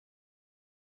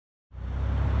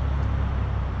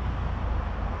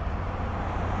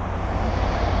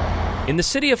In the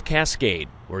city of Cascade,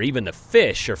 where even the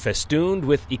fish are festooned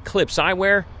with eclipse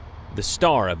eyewear, the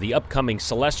star of the upcoming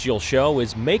celestial show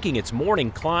is making its morning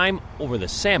climb over the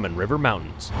Salmon River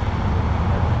Mountains.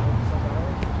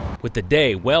 With the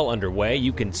day well underway,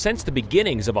 you can sense the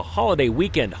beginnings of a holiday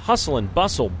weekend hustle and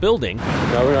bustle building.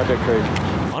 No, we're not that crazy.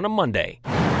 On a Monday.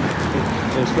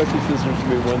 And especially since there's going to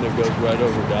be one that goes right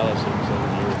over Dallas in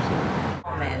 7 years.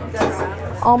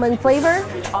 Almond flavor?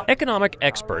 Economic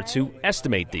experts who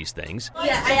estimate these things I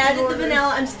added the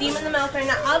vanilla. I'm steaming the milk right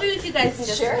now. I'll be with you guys in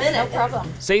just a minute. No problem.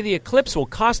 say the eclipse will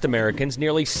cost Americans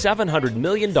nearly $700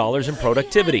 million in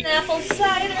productivity. Apple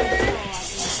cider,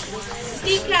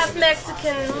 decaf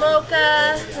Mexican mocha.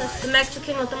 That's the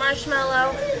Mexican with the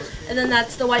marshmallow. And then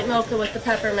that's the white mocha with the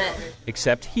peppermint.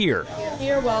 Except here,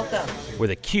 You're welcome. where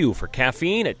the queue for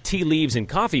caffeine at tea leaves and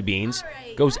coffee beans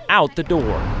goes out the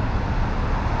door.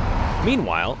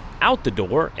 Meanwhile, out the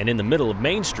door and in the middle of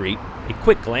Main Street, a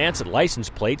quick glance at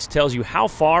license plates tells you how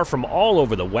far from all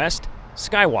over the West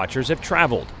skywatchers have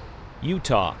traveled.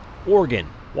 Utah, Oregon,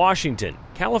 Washington,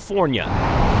 California.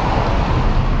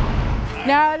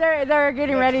 Now they're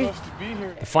getting ready.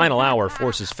 The final hour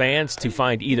forces fans to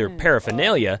find either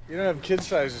paraphernalia. You don't have kid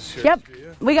sizes here. Yep,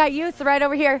 we got youth right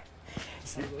over here.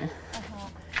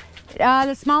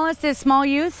 The smallest is small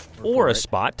youth. Or a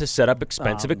spot to set up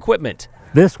expensive equipment.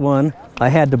 This one, I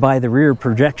had to buy the rear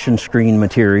projection screen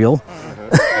material.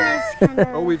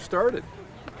 Oh, we've started.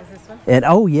 And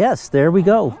oh yes, there we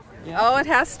go. Oh, it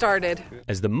has started.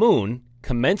 As the moon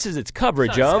commences its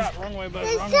coverage of, and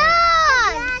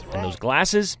those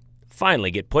glasses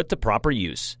finally get put to proper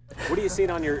use. What are you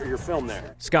seeing on your film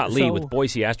there? Scott Lee So, with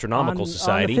Boise Astronomical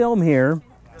Society. On the film here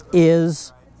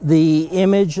is the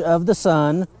image of the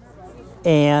sun,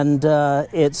 and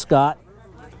it's got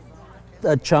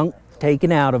a chunk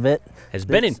taken out of it. Has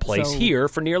been in place here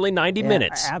for nearly 90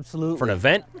 minutes. Absolutely. For an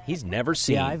event he's never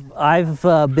seen. Yeah, I've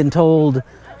been told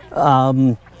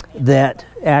that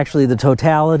actually the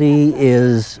totality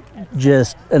is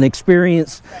just an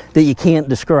experience that you can't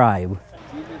describe.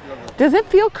 Does it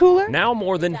feel cooler? Now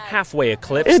more than halfway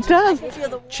eclipsed. It does.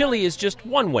 Chilly is just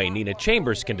one way Nina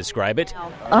Chambers can describe it.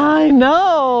 I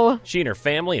know. She and her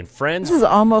family and friends This is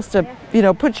almost a,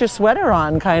 put your sweater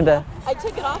on kind of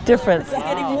difference. It's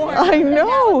getting warm. I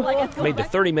know. made the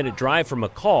 30-minute drive from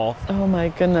McCall Oh my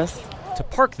goodness. to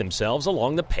park themselves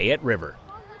along the Payette River.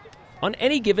 On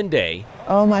any given day,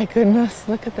 Oh my goodness.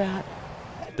 Look at that.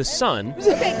 the sun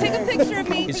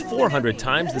is 400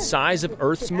 times the size of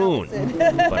Earth's moon.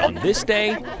 But on this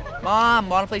day, Mom,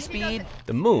 want to play speed?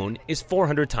 the moon is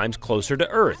 400 times closer to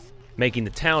Earth, making the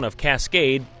town of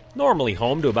Cascade, normally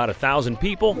home to about 1,000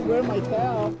 people,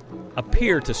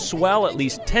 appear to swell at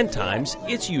least 10 times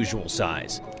its usual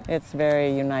size. It's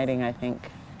very uniting, I think.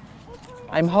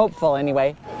 I'm hopeful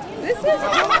anyway.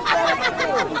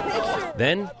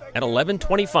 Then, at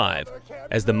 11:25,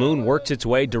 as the moon works its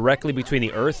way directly between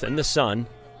the Earth and the sun,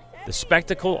 the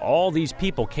spectacle all these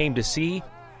people came to see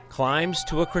climbs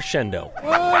to a crescendo. Look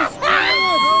at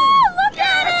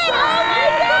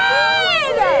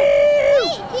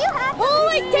it!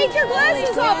 Holy, take your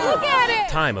glasses off. Look at it.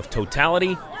 Time of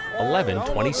totality,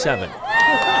 11:27.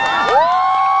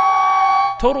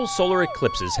 Total solar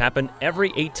eclipses happen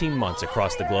every 18 months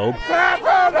across the globe.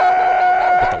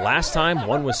 But the last time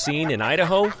one was seen in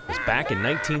Idaho was back in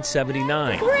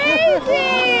 1979.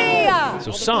 Crazy!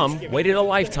 So some waited a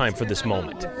lifetime for this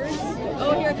moment.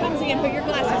 Oh, here it comes again. Put your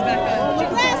glasses back on. Put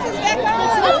your glasses back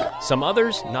on. Some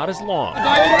others not as long.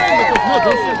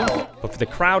 But for the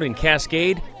crowd in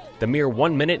Cascade, the mere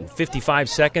 1 minute and 55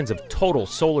 seconds of total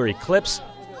solar eclipse,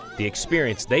 the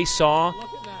experience they saw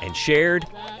and shared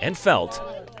and felt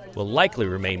will likely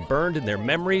remain burned in their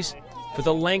memories for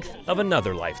the length of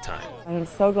another lifetime. I'm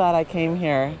so glad I came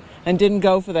here and didn't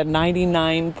go for the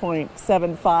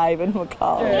 99.75 in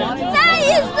McCall. That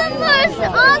is the most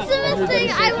awesomest thing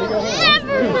I will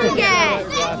ever forget.